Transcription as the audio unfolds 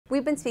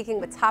We've been speaking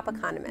with top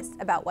economists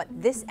about what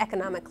this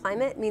economic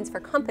climate means for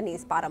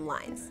companies' bottom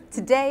lines.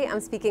 Today, I'm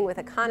speaking with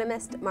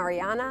economist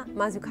Mariana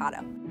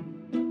Mazzucato.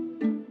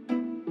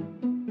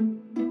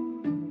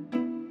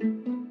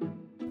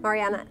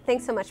 Mariana,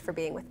 thanks so much for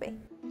being with me.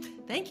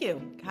 Thank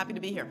you. Happy to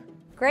be here.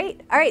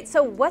 Great. All right,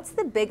 so what's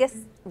the biggest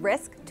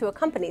risk to a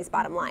company's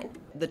bottom line?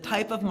 The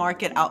type of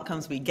market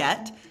outcomes we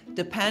get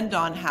depend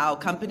on how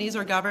companies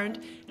are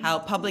governed, how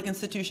public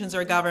institutions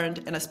are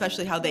governed, and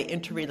especially how they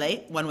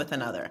interrelate one with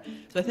another.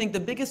 So I think the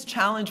biggest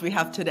challenge we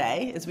have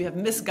today is we have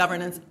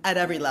misgovernance at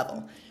every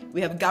level.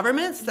 We have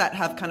governments that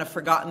have kind of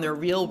forgotten their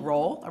real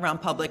role around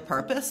public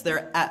purpose.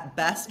 They're at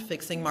best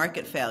fixing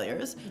market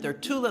failures. They're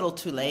too little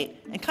too late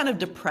and kind of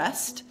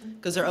depressed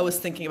because they're always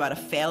thinking about a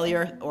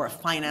failure or a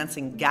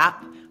financing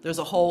gap. There's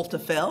a hole to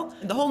fill.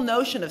 And the whole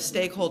notion of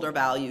stakeholder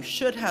value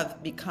should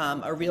have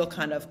become a real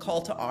kind of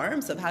call to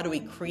arms of how do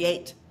we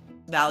create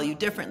value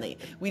differently.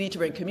 We need to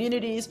bring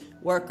communities,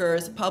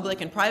 workers,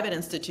 public and private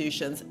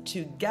institutions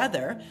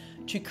together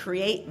to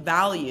create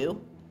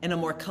value in a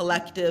more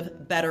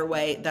collective, better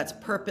way that's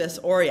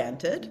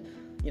purpose-oriented,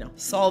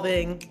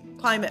 solving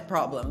climate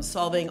problems,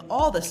 solving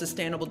all the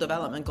sustainable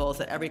development goals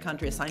that every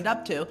country has signed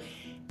up to.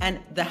 And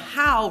the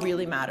how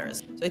really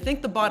matters. So I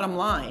think the bottom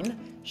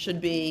line should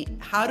be,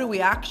 how do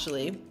we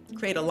actually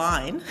create a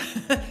line,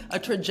 a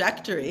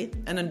trajectory,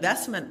 an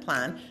investment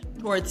plan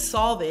towards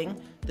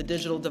solving the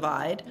digital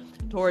divide,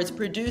 towards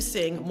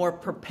producing more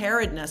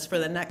preparedness for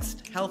the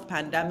next health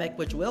pandemic,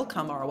 which will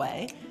come our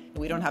way.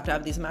 We don't have to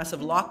have these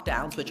massive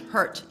lockdowns, which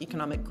hurt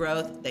economic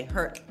growth, they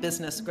hurt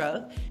business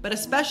growth. But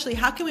especially,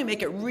 how can we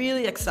make it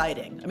really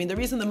exciting? I mean, the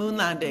reason the moon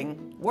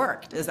landing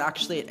worked is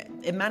actually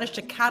it managed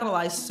to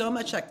catalyze so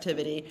much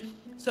activity.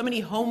 So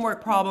many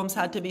homework problems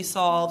had to be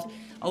solved.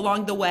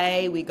 Along the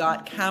way, we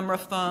got camera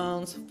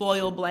phones,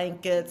 foil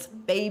blankets,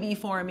 baby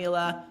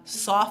formula,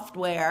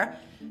 software.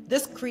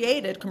 This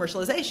created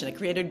commercialization, it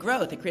created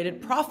growth, it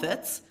created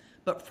profits,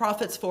 but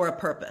profits for a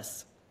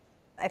purpose.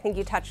 I think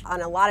you touched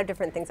on a lot of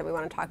different things that we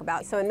want to talk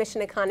about. So in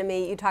mission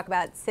economy, you talk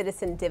about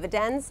citizen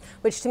dividends,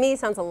 which to me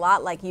sounds a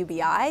lot like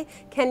UBI.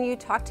 Can you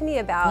talk to me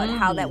about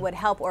how that would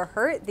help or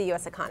hurt the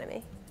U.S.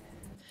 economy?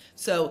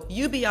 So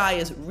UBI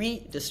is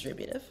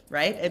redistributive,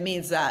 right? It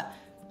means that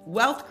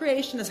wealth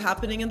creation is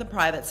happening in the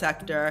private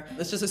sector.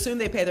 Let's just assume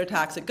they pay their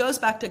tax. It goes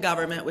back to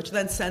government, which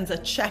then sends a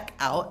check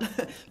out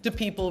to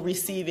people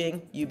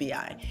receiving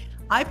UBI.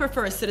 I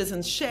prefer a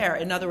citizen's share.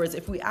 In other words,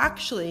 if we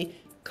actually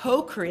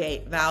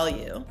co-create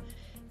value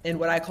in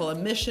what I call a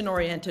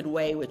mission-oriented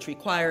way, which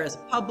requires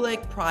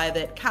public,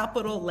 private,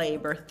 capital,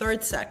 labor,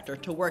 third sector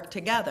to work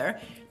together,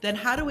 then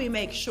how do we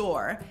make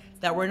sure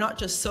that we're not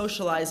just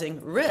socializing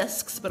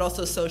risks, but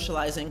also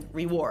socializing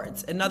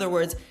rewards? In other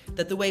words,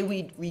 that the way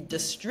we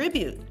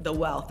redistribute the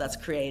wealth that's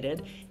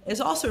created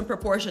is also in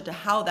proportion to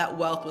how that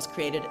wealth was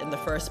created in the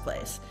first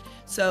place.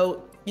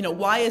 So,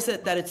 why is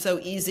it that it's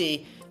so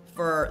easy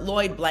for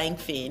Lloyd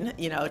Blankfein,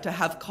 to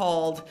have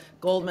called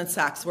Goldman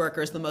Sachs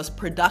workers the most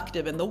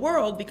productive in the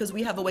world? Because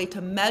we have a way to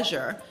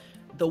measure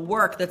the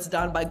work that's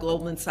done by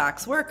Goldman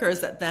Sachs workers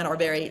that then are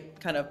very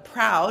kind of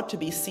proud to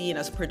be seen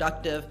as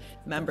productive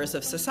members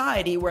of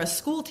society, whereas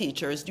school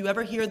teachers, do you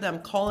ever hear them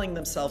calling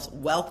themselves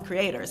wealth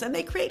creators? And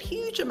they create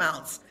huge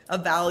amounts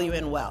of value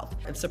in wealth.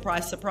 And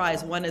surprise,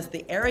 surprise, one is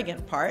the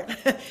arrogant part,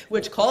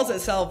 which calls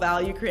itself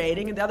value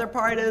creating, and the other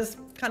part is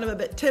kind of a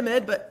bit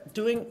timid, but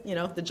doing,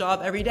 the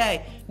job every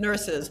day.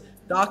 Nurses,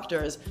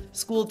 doctors,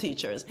 school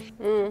teachers.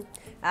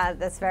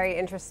 That's very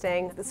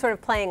interesting. Sort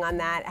of playing on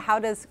that, how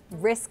does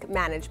risk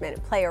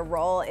management play a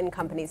role in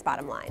companies'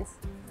 bottom lines?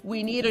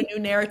 We need a new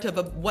narrative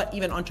of what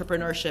even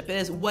entrepreneurship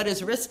is. What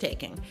is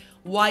risk-taking?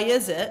 Why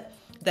is it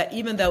that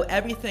even though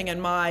everything in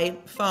my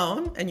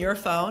phone and your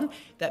phone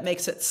that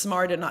makes it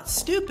smart and not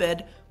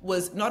stupid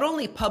was not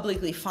only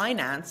publicly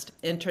financed,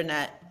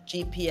 internet,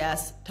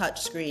 GPS,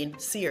 touchscreen,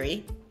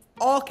 Siri,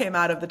 all came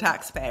out of the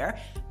taxpayer,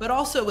 but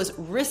also was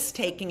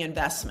risk-taking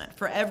investment.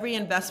 For every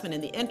investment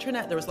in the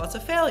internet, there was lots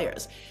of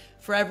failures.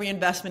 For every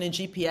investment in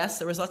GPS,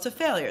 there was lots of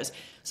failures.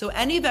 So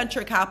any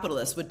venture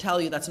capitalist would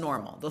tell you that's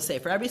normal. They'll say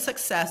for every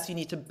success, you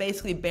need to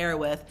basically bear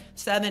with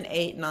 7,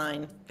 8,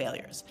 9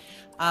 failures.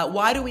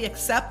 Why do we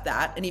accept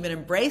that and even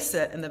embrace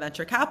it in the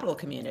venture capital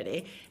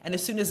community? And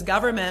as soon as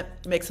government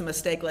makes a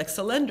mistake like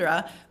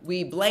Solyndra,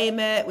 we blame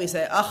it. We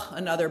say,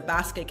 another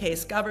basket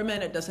case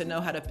government. It doesn't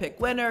know how to pick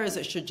winners.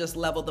 It should just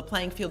level the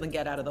playing field and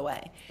get out of the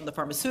way. The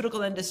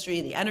pharmaceutical industry,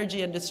 the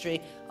energy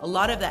industry, a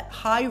lot of that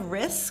high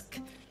risk,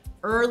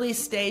 early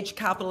stage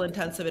capital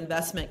intensive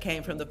investment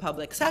came from the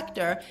public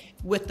sector,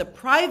 with the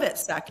private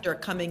sector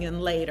coming in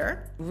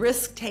later.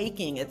 Risk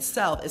taking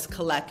itself is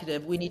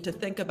collective. We need to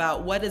think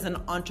about what is an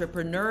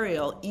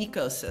entrepreneurial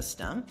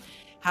ecosystem.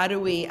 How do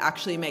we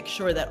actually make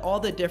sure that all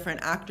the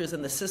different actors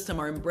in the system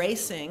are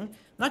embracing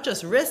not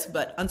just risk,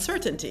 but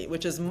uncertainty,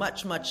 which is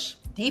much, much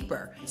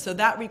deeper. So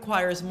that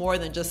requires more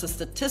than just a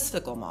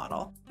statistical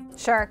model.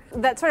 Sure.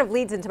 That sort of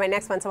leads into my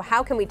next one. So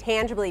how can we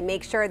tangibly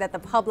make sure that the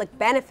public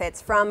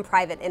benefits from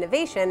private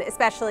innovation,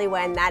 especially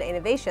when that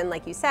innovation,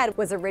 like you said,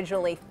 was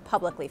originally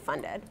publicly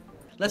funded?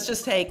 Let's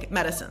just take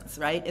medicines,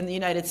 right? In the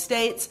United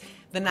States,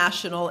 the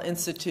National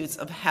Institutes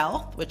of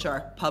Health, which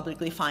are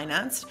publicly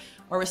financed,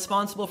 are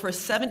responsible for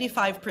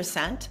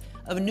 75%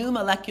 of new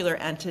molecular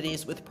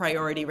entities with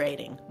priority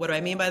rating. What do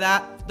I mean by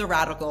that? The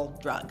radical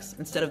drugs,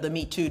 instead of the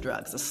Me Too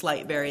drugs, a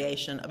slight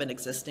variation of an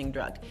existing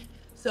drug.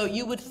 So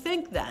you would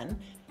think then,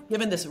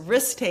 given this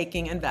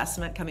risk-taking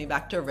investment, coming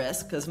back to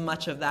risk, because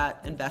much of that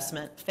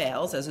investment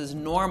fails, as is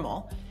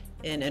normal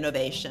in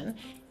innovation,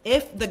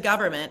 if the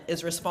government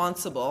is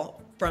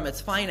responsible from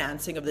its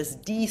financing of this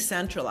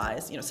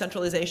decentralized,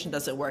 centralization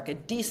doesn't work, a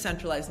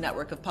decentralized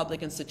network of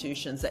public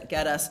institutions that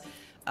get us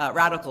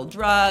radical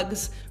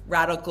drugs,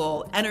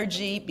 radical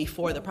energy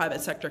before the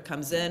private sector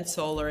comes in.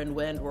 Solar and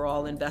wind were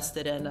all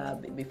invested in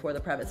before the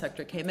private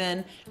sector came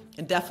in,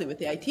 and definitely with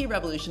the IT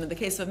revolution. In the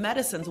case of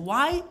medicines,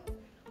 why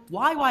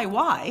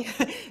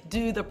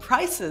do the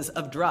prices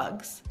of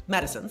drugs,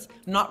 medicines,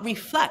 not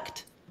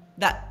reflect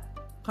that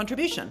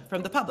contribution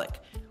from the public?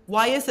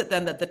 Why is it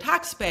then that the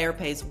taxpayer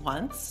pays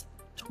once,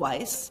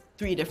 twice,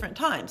 3 different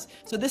times?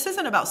 So this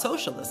isn't about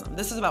socialism.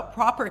 This is about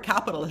proper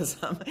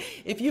capitalism.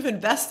 If you've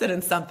invested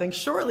in something,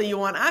 surely you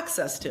want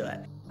access to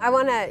it. I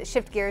want to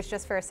shift gears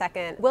just for a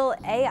second. Will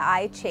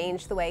AI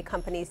change the way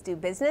companies do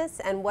business,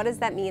 and what does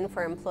that mean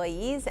for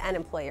employees and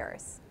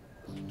employers?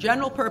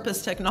 General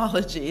purpose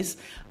technologies,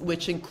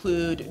 which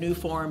include new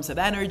forms of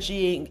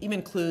energy, even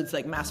includes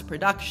like mass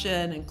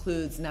production,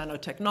 includes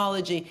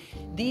nanotechnology,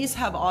 these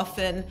have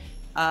often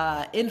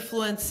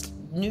influenced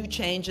new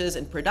changes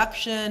in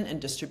production and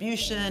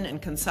distribution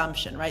and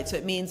consumption, right? So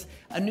it means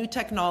a new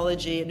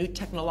technology, a new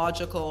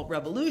technological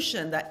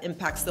revolution that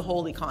impacts the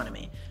whole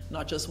economy,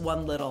 not just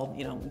one little,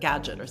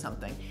 gadget or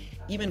something.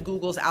 Even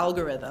Google's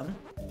algorithm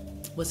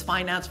was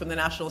financed from the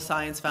National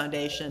Science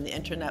Foundation. The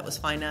internet was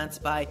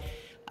financed by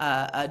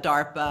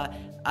DARPA,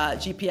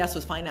 GPS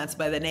was financed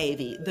by the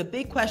Navy. The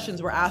big questions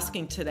we're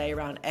asking today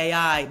around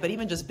AI, but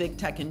even just big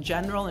tech in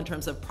general in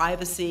terms of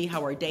privacy,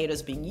 how our data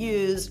is being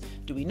used,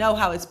 do we know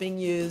how it's being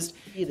used,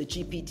 the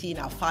GPT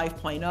now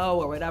 5.0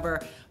 or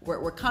whatever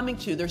we're coming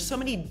to. There's so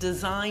many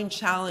design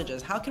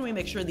challenges. How can we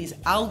make sure these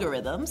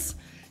algorithms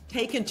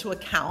take into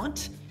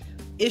account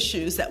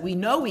issues that we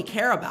know we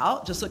care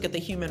about? Just look at the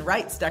Human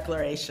Rights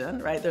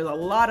Declaration, right? There's a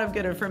lot of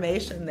good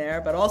information there,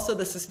 but also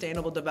the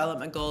Sustainable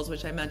Development Goals,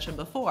 which I mentioned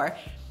before.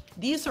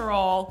 These are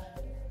all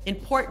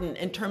important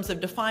in terms of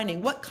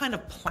defining what kind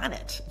of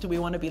planet do we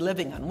want to be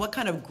living on? What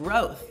kind of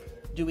growth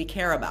do we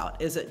care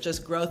about? Is it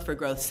just growth for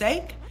growth's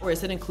sake, or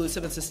is it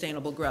inclusive and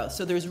sustainable growth?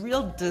 So there's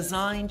real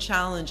design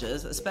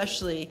challenges,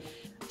 especially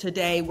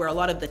today, where a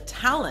lot of the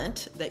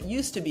talent that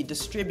used to be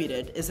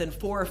distributed is in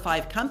 4 or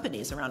 5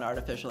 companies around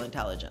artificial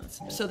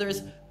intelligence. So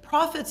there's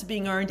profits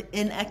being earned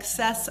in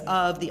excess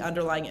of the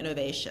underlying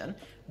innovation.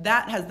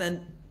 That has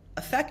then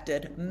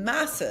affected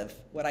massive,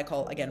 what I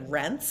call, again,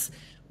 rents,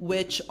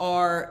 which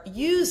are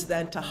used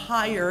then to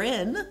hire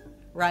in,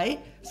 right,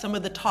 some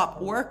of the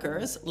top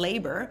workers,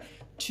 labor,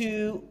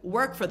 to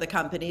work for the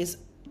companies.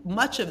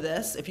 Much of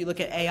this, if you look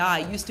at AI,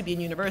 used to be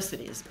in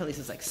universities,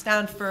 places like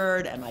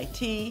Stanford,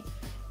 MIT.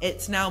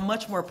 It's now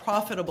much more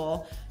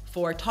profitable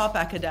for top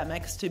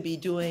academics to be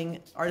doing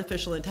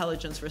artificial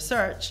intelligence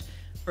research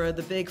for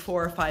the big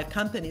 4 or 5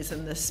 companies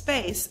in this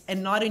space,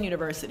 and not in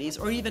universities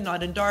or even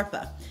not in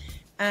DARPA.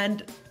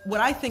 And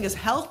what I think is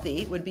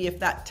healthy would be if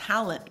that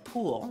talent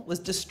pool was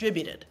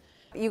distributed.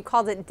 You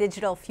called it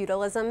digital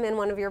feudalism in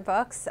one of your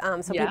books,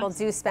 so Yes. people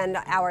do spend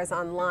hours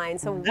online.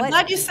 So I'm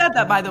glad you said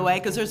that, by the way,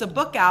 because there's a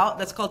book out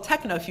that's called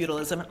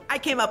techno-feudalism. I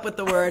came up with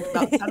the word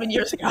about 7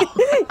 years ago.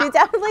 You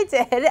definitely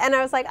did, and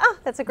I was like, oh,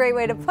 that's a great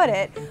way to put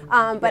it.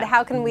 But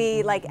how can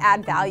we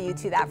add value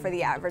to that for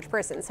the average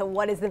person? So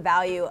what is the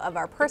value of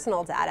our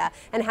personal data,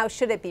 and how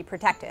should it be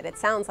protected? It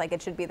sounds like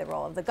it should be the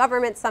role of the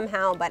government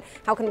somehow, but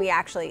how can we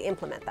actually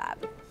implement that?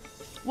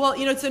 Well,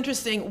 it's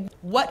interesting.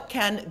 What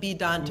can be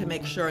done to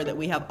make sure that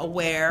we have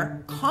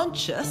aware,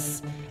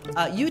 conscious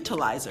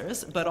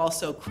utilizers, but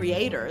also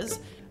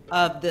creators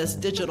of this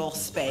digital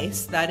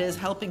space that is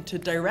helping to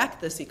direct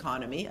this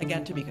economy,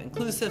 again, to be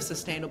inclusive,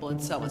 sustainable,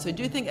 and so on. So I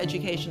do think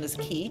education is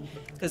key,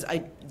 because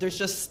there's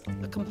just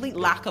a complete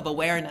lack of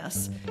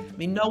awareness. I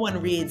mean, no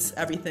one reads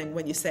everything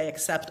when you say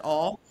accept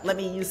all. Let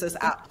me use this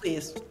app,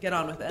 please, get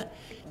on with it.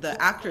 The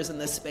actors in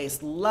this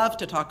space love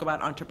to talk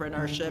about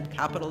entrepreneurship,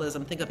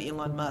 capitalism. Think of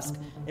Elon Musk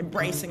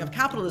embracing of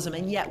capitalism,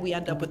 and yet we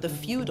end up with the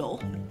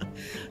feudal,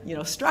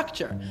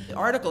 structure. The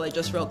article I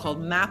just wrote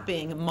called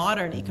Mapping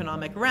Modern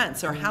Economic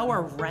Rents, or how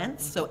are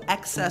rents, so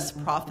excess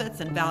profits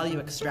and value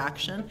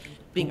extraction,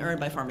 being earned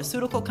by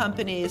pharmaceutical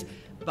companies,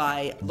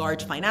 by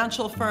large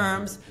financial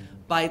firms,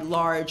 by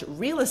large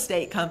real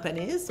estate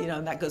companies,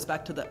 and that goes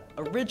back to the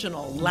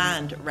original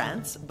land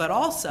rents, but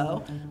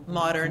also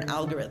modern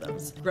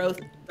algorithms.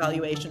 Growth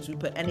valuations, we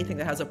put anything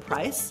that has a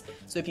price.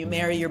 So if you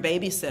marry your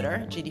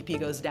babysitter, GDP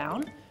goes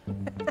down.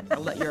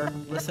 I'll let your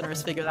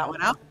listeners figure that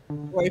one out.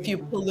 Or if you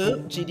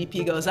pollute,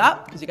 GDP goes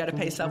up because you got to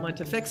pay someone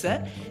to fix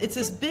it. It's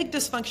this big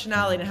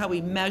dysfunctionality in how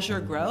we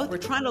measure growth. We're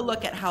trying to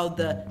look at how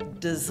the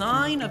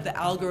design of the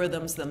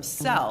algorithms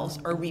themselves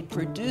are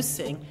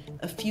reproducing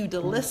a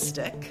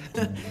feudalistic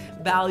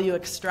value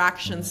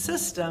extraction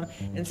system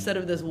instead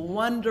of this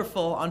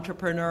wonderful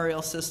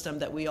entrepreneurial system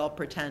that we all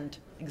pretend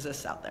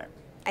exists out there.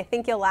 I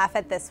think you'll laugh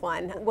at this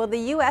one. Will the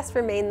U.S.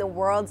 remain the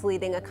world's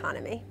leading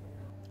economy?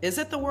 Is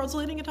it the world's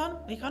leading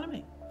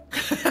economy?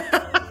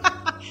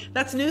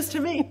 That's news to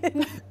me.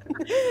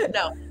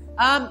 No.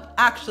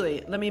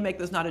 Actually, let me make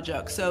this not a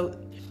joke. So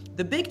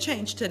the big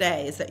change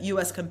today is that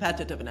U.S.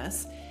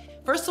 competitiveness,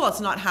 first of all, it's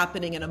not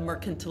happening in a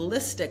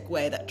mercantilistic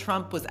way that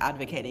Trump was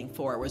advocating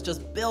for, was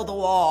just build a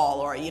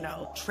wall or,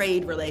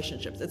 trade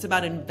relationships. It's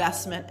about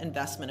investment,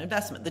 investment,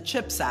 investment, the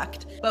CHIPS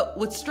Act. But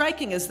what's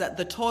striking is that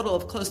the total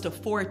of close to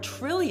 $4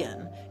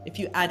 trillion, if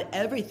you add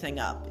everything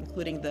up,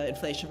 including the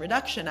Inflation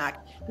Reduction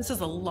Act, this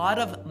is a lot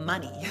of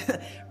money,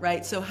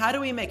 right? So how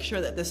do we make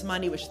sure that this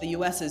money, which the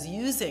U.S. is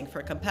using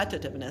for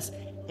competitiveness,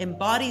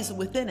 embodies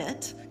within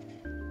it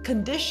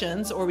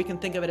conditions, or we can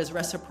think of it as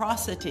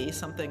reciprocity,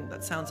 something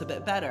that sounds a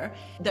bit better,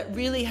 that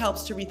really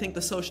helps to rethink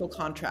the social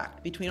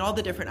contract between all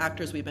the different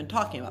actors we've been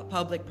talking about,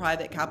 public,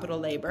 private, capital,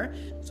 labor.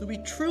 So we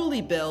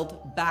truly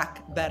build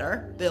back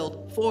better,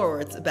 build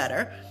forwards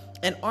better,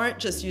 and aren't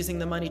just using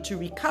the money to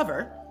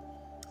recover,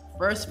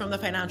 first from the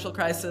financial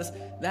crisis,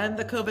 then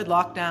the COVID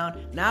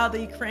lockdown, now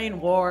the Ukraine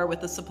war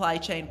with the supply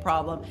chain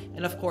problem,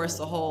 and of course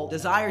the whole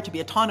desire to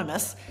be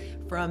autonomous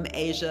from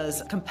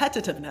Asia's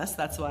competitiveness.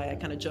 That's why I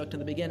kind of joked in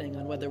the beginning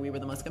on whether we were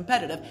the most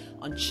competitive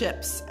on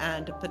chips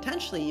and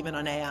potentially even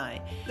on AI.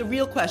 The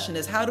real question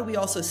is, how do we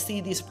also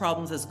see these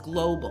problems as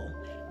global?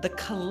 The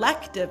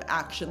collective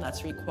action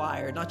that's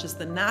required, not just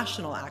the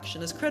national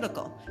action, is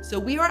critical. So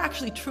we are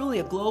actually truly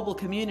a global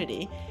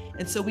community.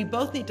 And so we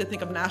both need to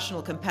think of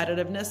national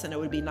competitiveness, and it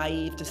would be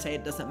naive to say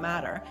it doesn't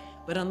matter.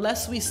 But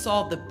unless we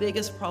solve the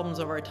biggest problems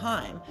of our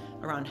time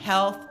around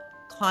health,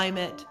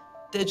 climate,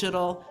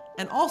 digital,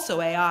 and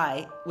also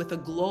AI with a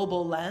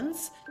global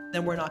lens,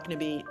 then we're not going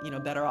to be,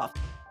 better off.